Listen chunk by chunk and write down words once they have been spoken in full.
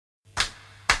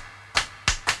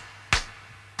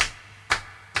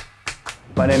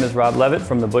My name is Rob Levitt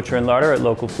from the Butcher Larder at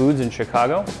Local Foods in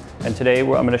Chicago, and today I'm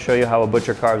going to show you how a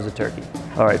butcher carves a turkey.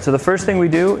 All right, so the first thing we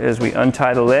do is we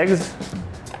untie the legs.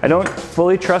 I don't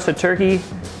fully truss a turkey,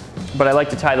 but I like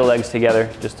to tie the legs together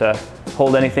just to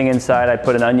hold anything inside. I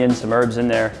put an onion, some herbs in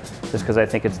there, just because I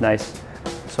think it's nice.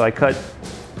 So I cut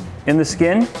in the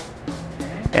skin,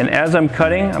 and as I'm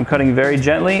cutting very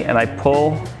gently, and I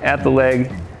pull at the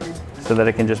leg so that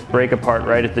it can just break apart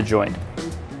right at the joint.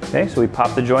 Okay, so we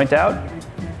pop the joint out,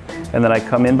 and then I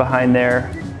come in behind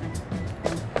there,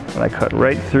 and I cut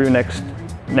right through next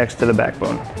to the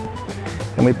backbone.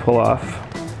 And we pull off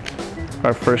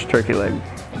our first turkey leg.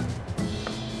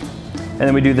 And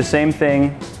then we do the same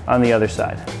thing on the other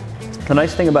side. The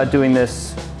nice thing about doing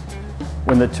this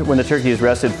when the turkey is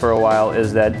rested for a while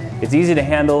is that it's easy to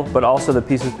handle, but also the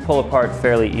pieces pull apart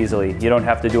fairly easily. You don't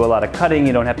have to do a lot of cutting,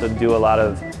 you don't have to do a lot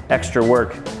of extra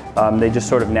work. They just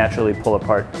sort of naturally pull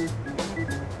apart.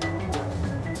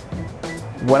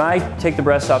 When I take the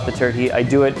breasts off the turkey, I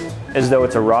do it as though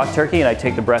it's a raw turkey, and I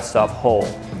take the breasts off whole.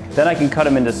 Then I can cut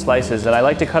them into slices, and I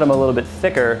like to cut them a little bit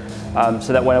thicker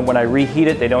so that when I reheat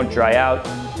it, they don't dry out,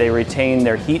 they retain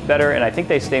their heat better, and I think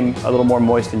they stay a little more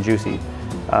moist and juicy.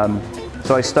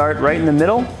 So I start right in the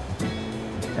middle,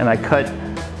 and I cut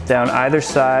down either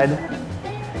side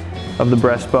of the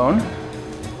breastbone.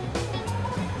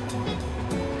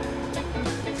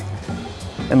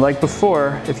 And like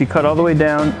before, if you cut all the way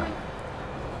down,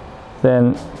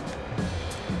 then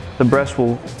the breast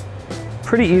will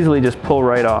pretty easily just pull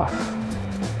right off.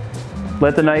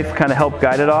 Let the knife kind of help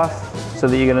guide it off so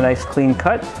that you get a nice clean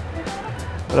cut,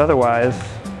 but otherwise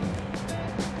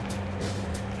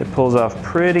it pulls off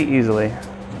pretty easily.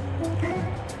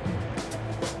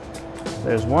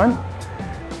 There's one.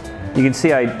 You can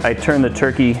see I turn the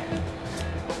turkey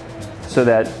so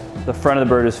that the front of the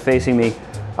bird is facing me.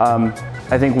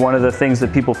 I think one of the things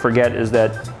that people forget is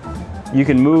that you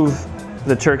can move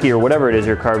the turkey or whatever it is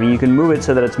you're carving, you can move it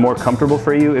so that it's more comfortable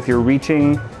for you. If you're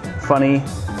reaching funny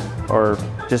or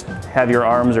just have your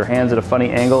arms or hands at a funny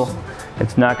angle,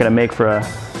 it's not going to make for a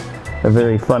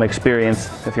very fun experience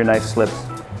if your knife slips.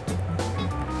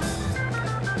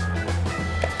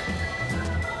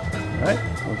 All right,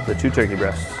 that's the two turkey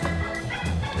breasts.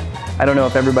 I don't know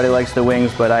if everybody likes the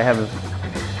wings, but I have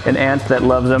an aunt that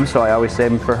loves them, so I always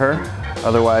save them for her.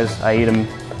 Otherwise, I eat them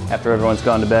after everyone's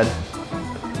gone to bed,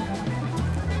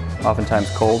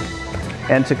 oftentimes cold.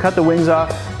 And to cut the wings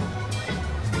off,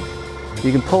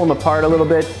 you can pull them apart a little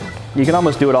bit. You can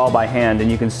almost do it all by hand,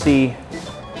 and you can see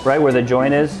right where the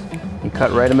joint is. You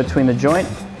cut right in between the joint,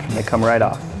 and they come right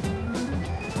off.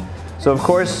 So of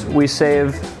course, we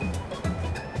save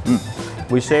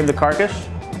the carcass,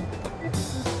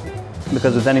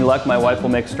 because with any luck, my wife will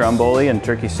make stromboli and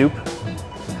turkey soup.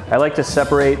 I like to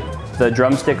separate the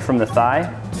drumstick from the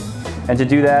thigh, and to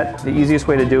do that, the easiest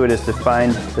way to do it is to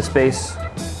find the space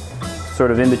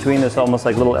sort of in between this, almost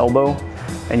like little elbow,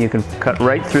 and you can cut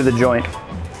right through the joint.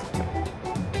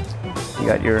 You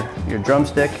got your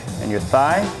drumstick and your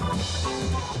thigh,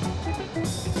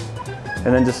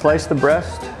 and then to slice the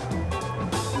breast,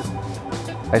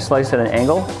 I slice at an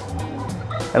angle.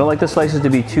 I don't like the slices to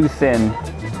be too thin.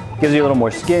 Gives you a little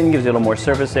more skin, gives you a little more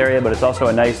surface area, but it's also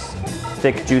a nice,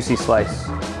 thick, juicy slice.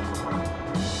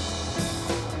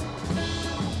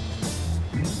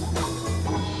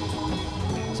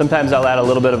 Sometimes I'll add a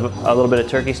little bit of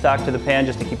turkey stock to the pan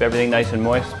just to keep everything nice and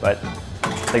moist, but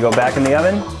they go back in the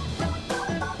oven.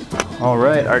 All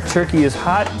right, our turkey is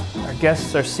hot. Our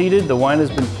guests are seated. The wine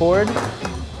has been poured.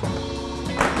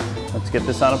 Let's get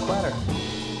this on a platter.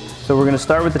 So we're going to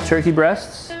start with the turkey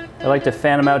breasts. I like to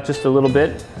fan them out just a little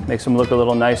bit, makes them look a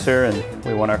little nicer, and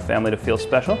we want our family to feel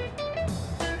special.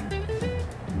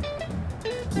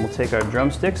 And we'll take our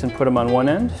drumsticks and put them on one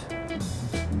end.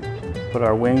 Put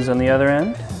our wings on the other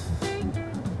end.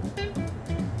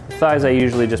 The thighs I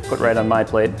usually just put right on my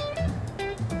plate.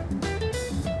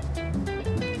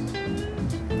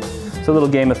 It's a little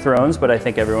Game of Thrones, but I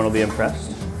think everyone will be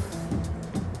impressed.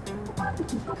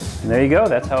 And there you go,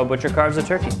 that's how a butcher carves a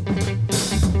turkey.